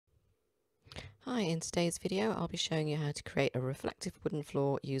Hi, in today's video I'll be showing you how to create a reflective wooden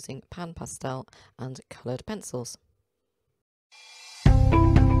floor using pan pastel and coloured pencils.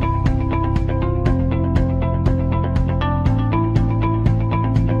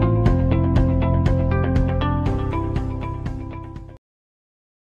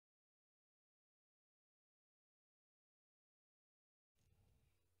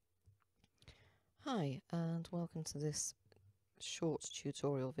 Hi and welcome to this short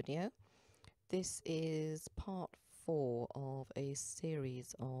tutorial video. This is part 4 of a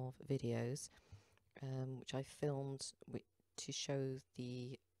series of videos which I filmed to show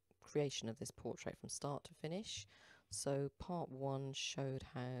the creation of this portrait from start to finish. So part 1 showed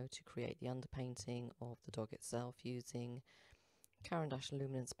how to create the underpainting of the dog itself using Caran d'Ache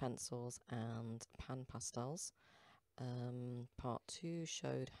luminance pencils and pan pastels. Part 2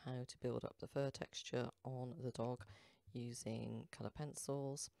 showed how to build up the fur texture on the dog using colour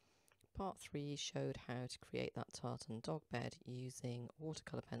pencils. Part 3 showed how to create that tartan dog bed using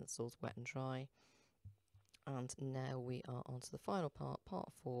watercolour pencils, wet and dry. And now we are on to the final part,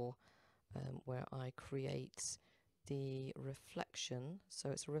 part 4, where I create the reflection.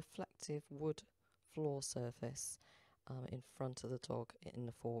 So it's a reflective wood floor surface in front of the dog in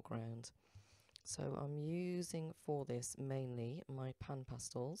the foreground. So I'm using for this mainly my pan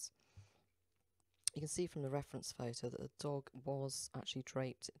pastels. You can see from the reference photo that the dog was actually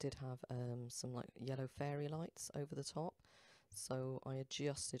draped. It did have some like yellow fairy lights over the top. So I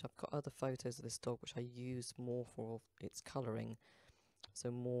adjusted. I've got other photos of this dog which I use more for its colouring.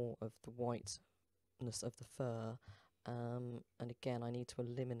 So more of the whiteness of the fur. And again, I need to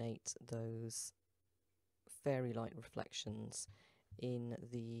eliminate those fairy light reflections in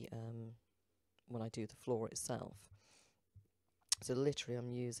the when I do the floor itself. So literally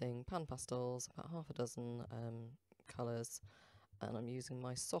I'm using pan pastels, about half a dozen colours, and I'm using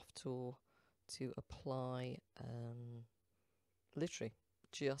my soft tool to apply literally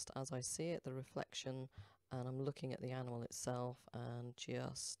just as I see it, the reflection, and I'm looking at the animal itself and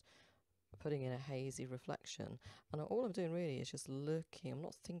just putting in a hazy reflection. And all I'm doing really is just looking, I'm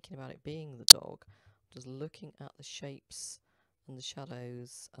not thinking about it being the dog, I'm just looking at the shapes and the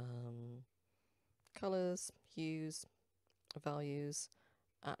shadows, colours, hues, values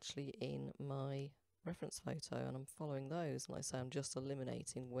actually in my reference photo, and I'm following those. And like I say, I'm just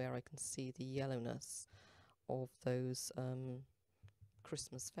eliminating where I can see the yellowness of those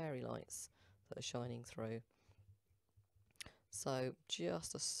Christmas fairy lights that are shining through. So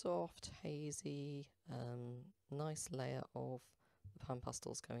just a soft, hazy, nice layer of the pan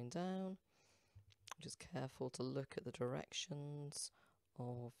pastels going down. I'm just careful to look at the directions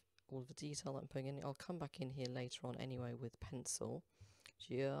of all the detail that I'm putting in. I'll come back in here later on anyway with pencil,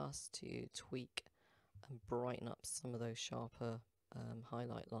 just to tweak and brighten up some of those sharper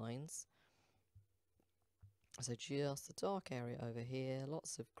highlight lines. So just the dark area over here,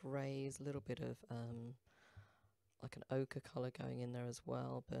 lots of greys, a little bit of like an ochre colour going in there as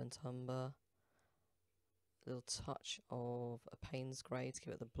well, burnt umber, a little touch of a Payne's grey to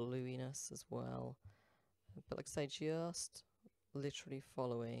give it the bluiness as well. But like I say, just literally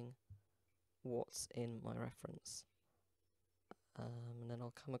following what's in my reference. And then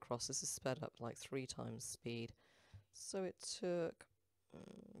I'll come across, this is sped up like 3 times speed, so it took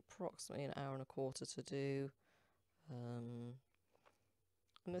approximately an hour and a quarter to do. And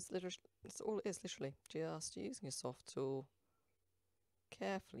it's literally, it's all it is, literally just using a soft tool,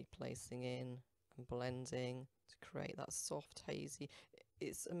 carefully placing in and blending to create that soft hazy.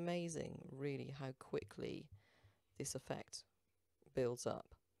 It's amazing really how quickly this effect builds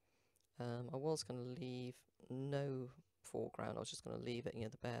up. I was going to leave no foreground, I was just going to leave it,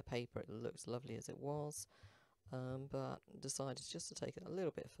 the bare paper, it looks lovely as it was, but decided just to take it a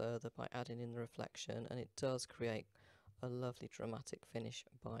little bit further by adding in the reflection, and it does create a lovely dramatic finish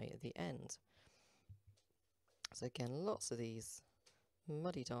by the end. So again, lots of these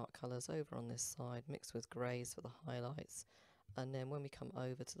muddy dark colours over on this side mixed with greys for the highlights, and then when we come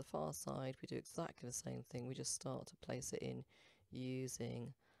over to the far side we do exactly the same thing. We just start to place it in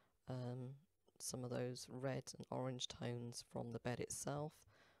using some of those red and orange tones from the bed itself.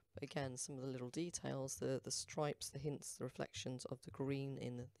 But again, some of the little details, the stripes, the hints, the reflections of the green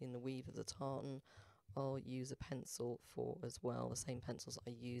in the weave of the tartan, I'll use a pencil for as well, the same pencils I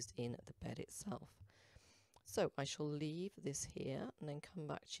used in the bed itself. So I shall leave this here and then come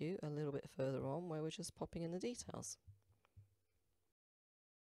back to you a little bit further on where we're just popping in the details.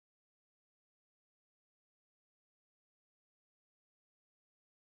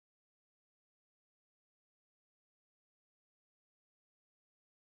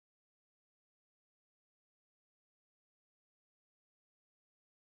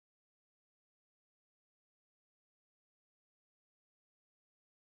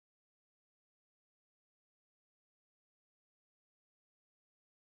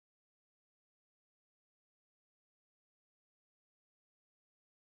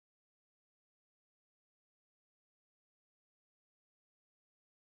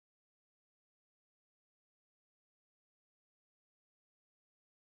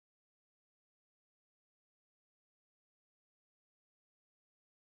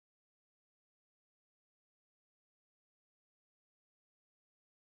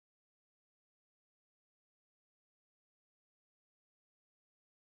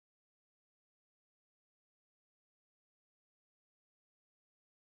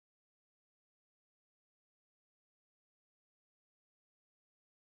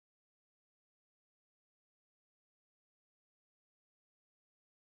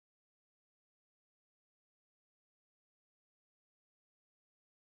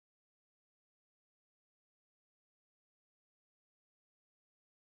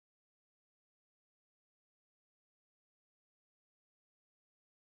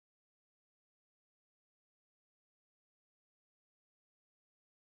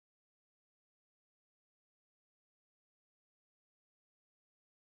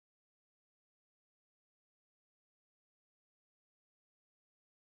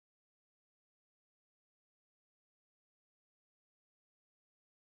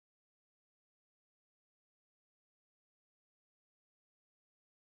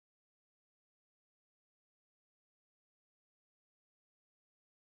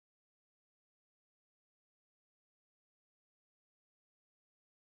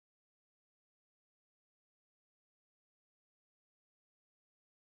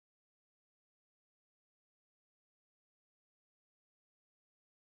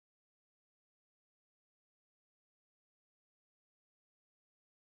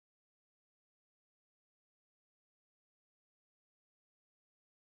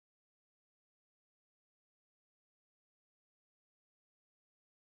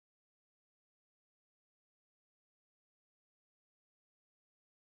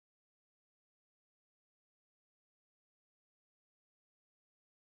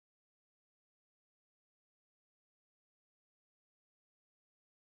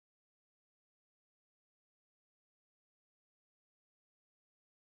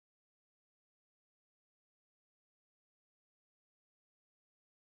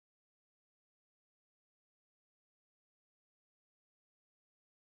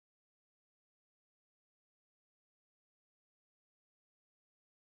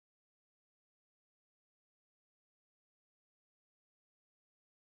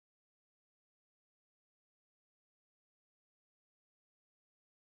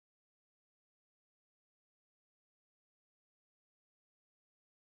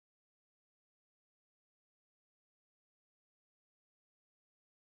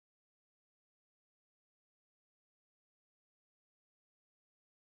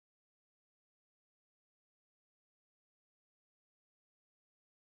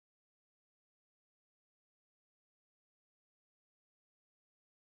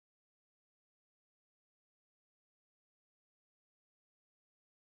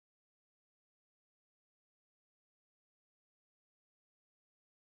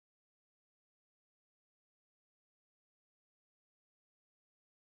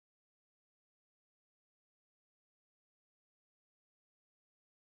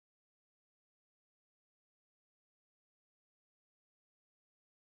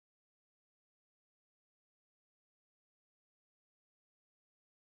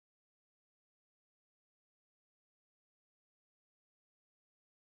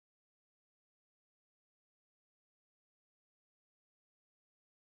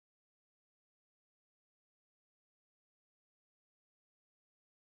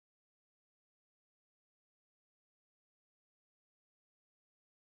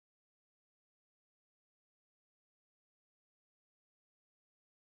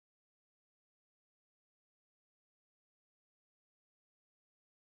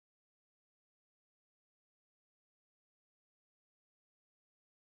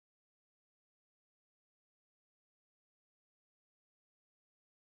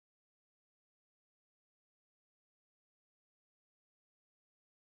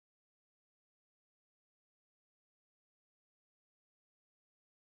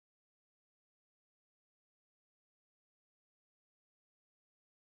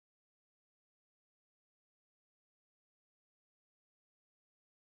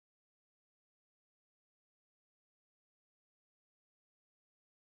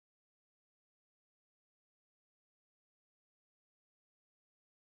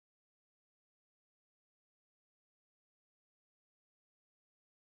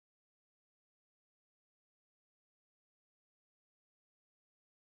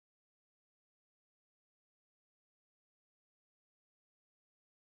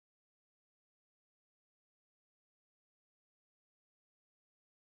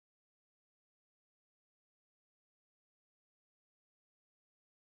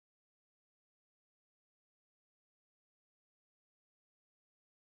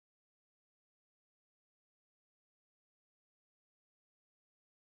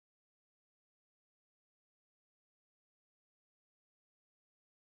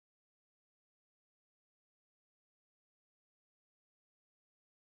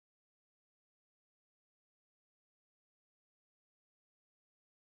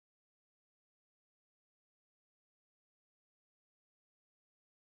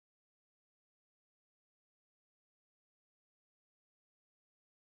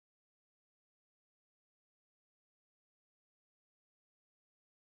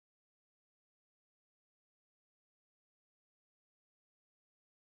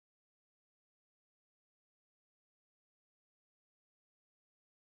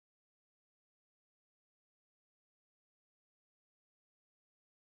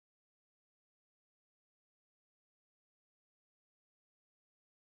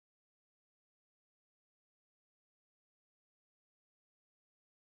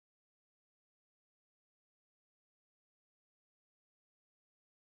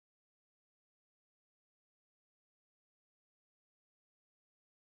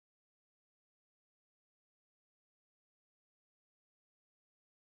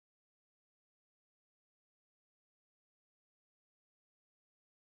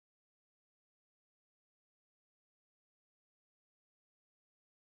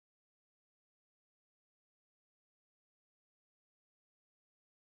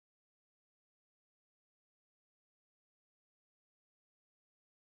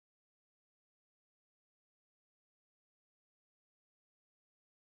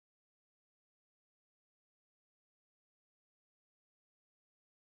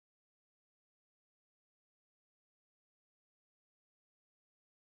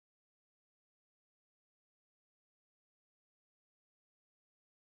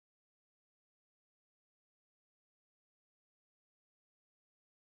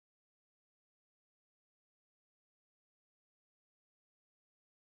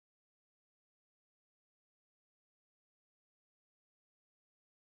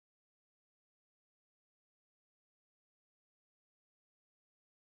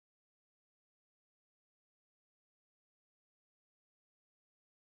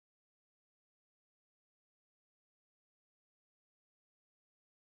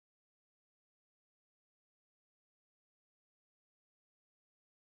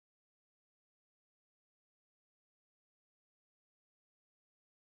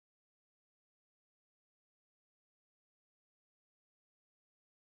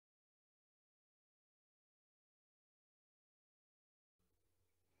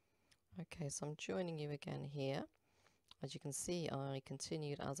 Okay, so I'm joining you again here. As you can see, I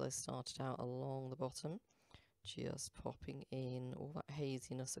continued as I started out along the bottom, just popping in all that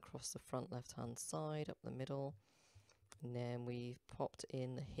haziness across the front left hand side, up the middle, and then we've popped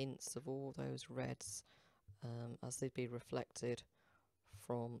in the hints of all those reds as they'd be reflected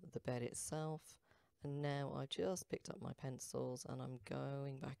from the bed itself. And now I've just picked up my pencils and I'm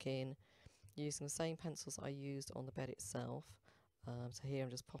going back in using the same pencils I used on the bed itself. So here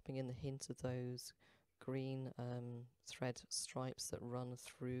I'm just popping in the hint of those green thread stripes that run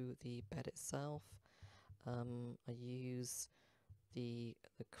through the bed itself. I use the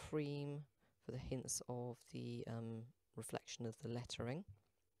cream for the hints of the reflection of the lettering.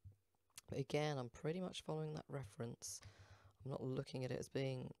 But again, I'm pretty much following that reference. I'm not looking at it as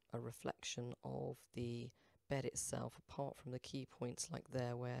being a reflection of the bed itself, apart from the key points like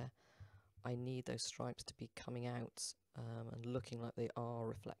there where I need those stripes to be coming out and looking like they are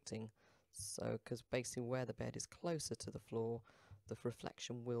reflecting. So, because basically where the bed is closer to the floor, the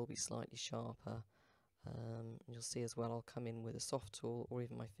reflection will be slightly sharper. You'll see as well, I'll come in with a soft tool or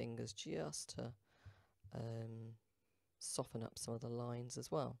even my fingers just to soften up some of the lines as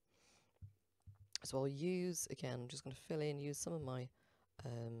well. So I'll use, again, I'm just going to fill in, use some of my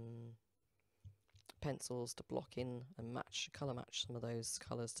pencils to block in and colour match some of those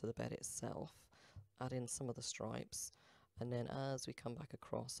colours to the bed itself, add in some of the stripes, and then as we come back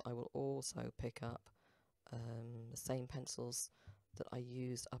across I will also pick up the same pencils that I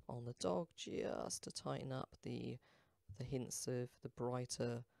used up on the dog, just to tighten up the hints of the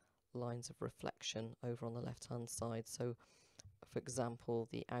brighter lines of reflection over on the left hand side. So for example,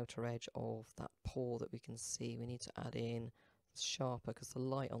 the outer edge of that paw that we can see, we need to add in sharper, because the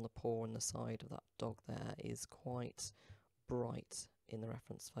light on the paw and the side of that dog there is quite bright in the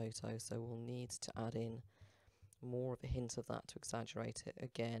reference photo, so we'll need to add in more of a hint of that to exaggerate it.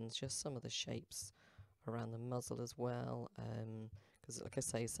 Again, just some of the shapes around the muzzle as well, because like I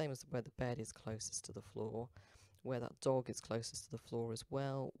say, same as where the bed is closest to the floor, where that dog is closest to the floor as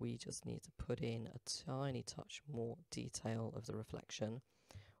well, we just need to put in a tiny touch more detail of the reflection,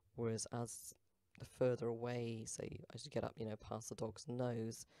 whereas as the further away, say as you get up, past the dog's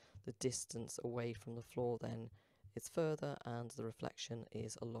nose, the distance away from the floor then is further and the reflection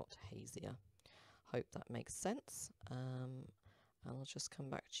is a lot hazier. Hope that makes sense, and I'll just come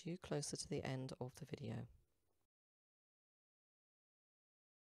back to you closer to the end of the video.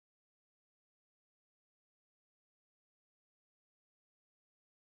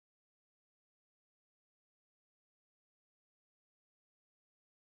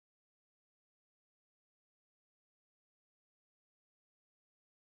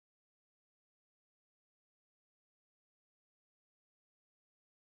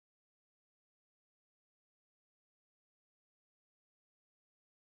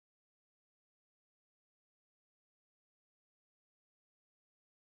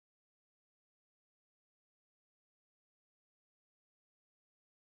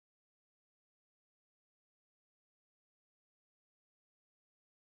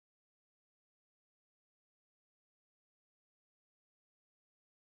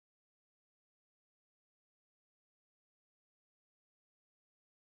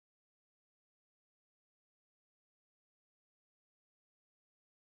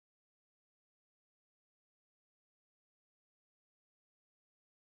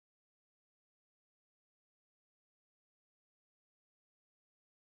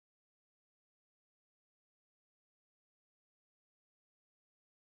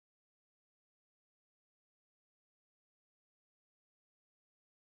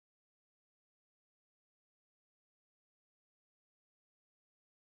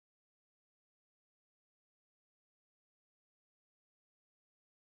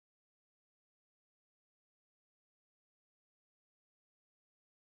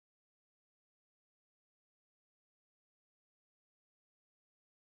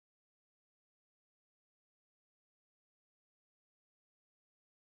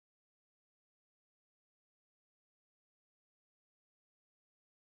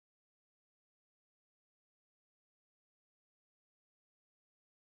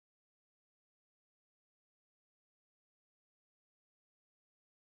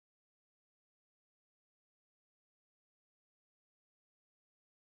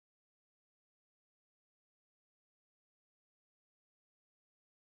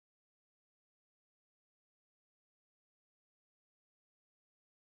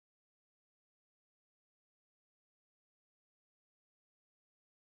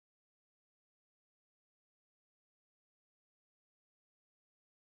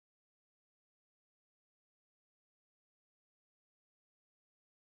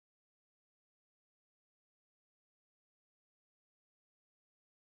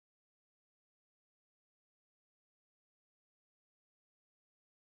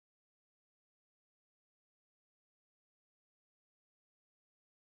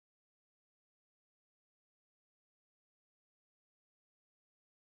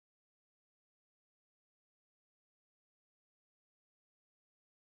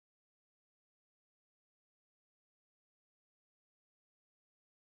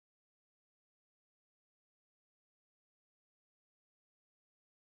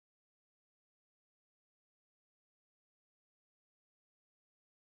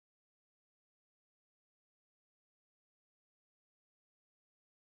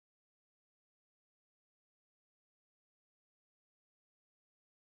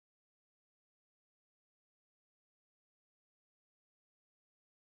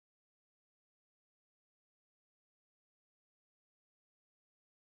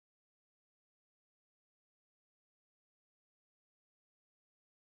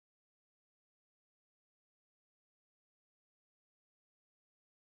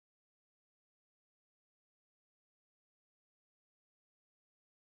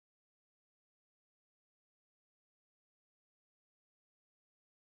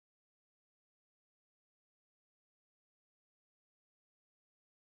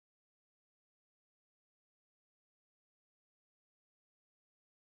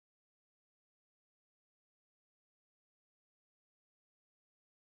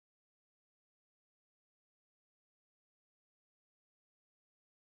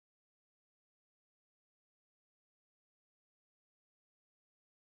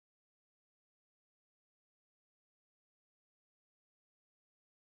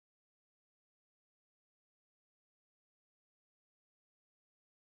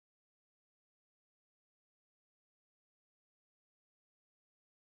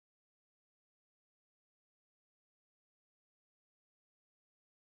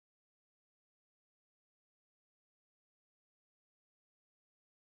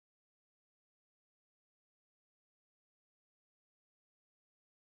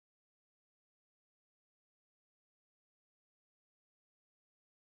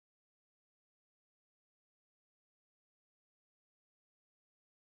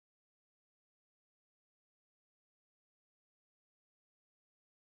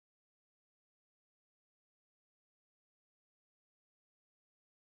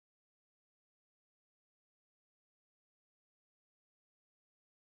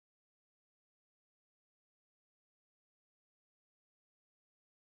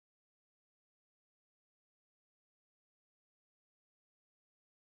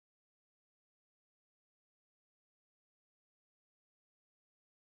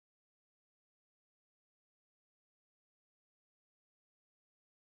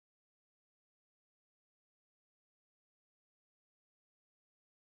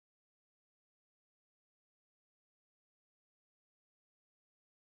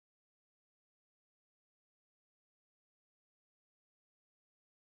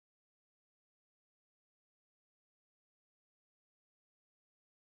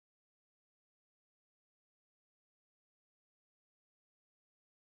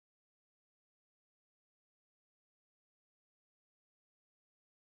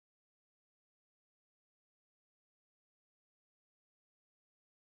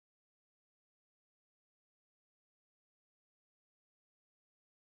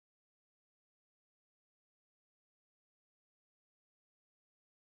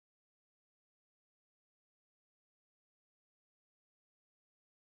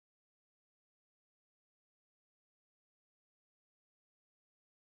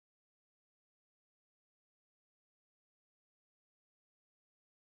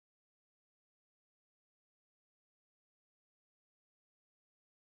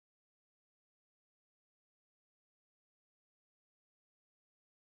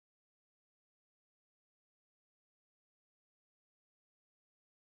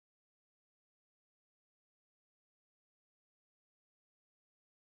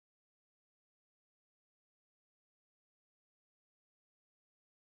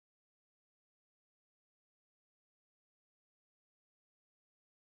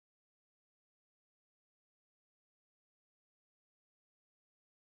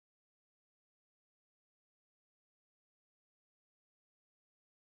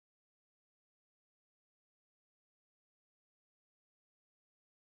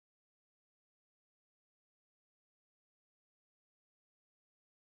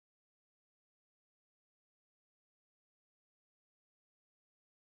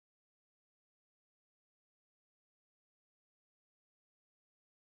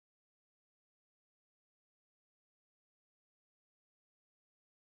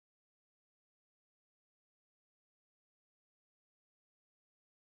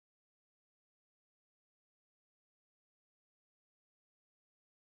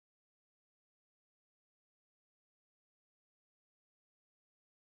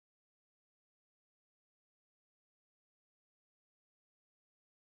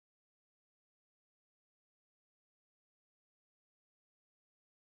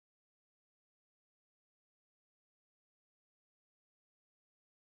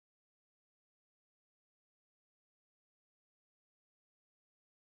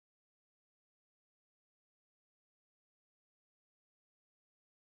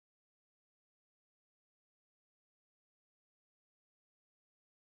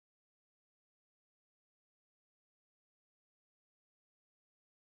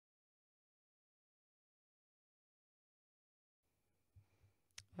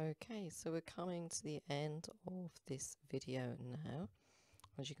 Okay, so we're coming to the end of this video now.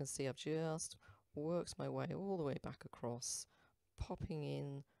 As you can see, I've just worked my way all the way back across, popping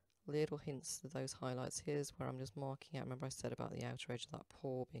in little hints of those highlights. Here's where I'm just marking out. Remember I said about the outer edge of that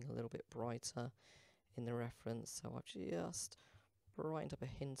paw being a little bit brighter in the reference, so I've just brightened up a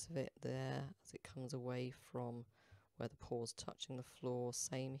hint of it there as it comes away from where the paw's touching the floor.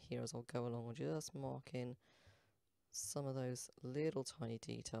 Same here as I'll go along, I'll just mark in some of those little tiny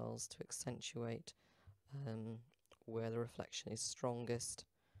details to accentuate where the reflection is strongest,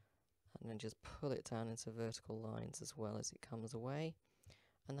 and then just pull it down into vertical lines as well as it comes away.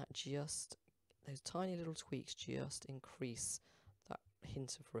 And that just, those tiny little tweaks just increase that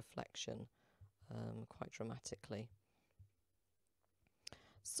hint of reflection quite dramatically.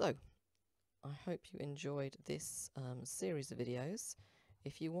 So I hope you enjoyed this series of videos.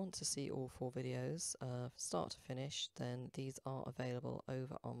 If you want to see all 4 videos start to finish, then these are available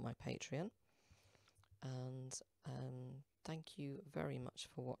over on my Patreon. And thank you very much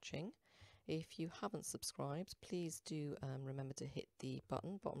for watching. If you haven't subscribed, please do remember to hit the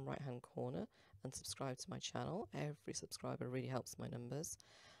button bottom right hand corner and subscribe to my channel. Every subscriber really helps my numbers.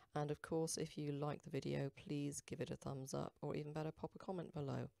 And of course, if you like the video, please give it a thumbs up, or even better, pop a comment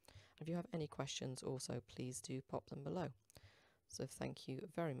below. If you have any questions also, please do pop them below. So thank you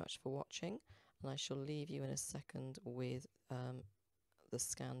very much for watching, and I shall leave you in a second with the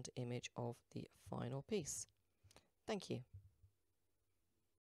scanned image of the final piece. Thank you.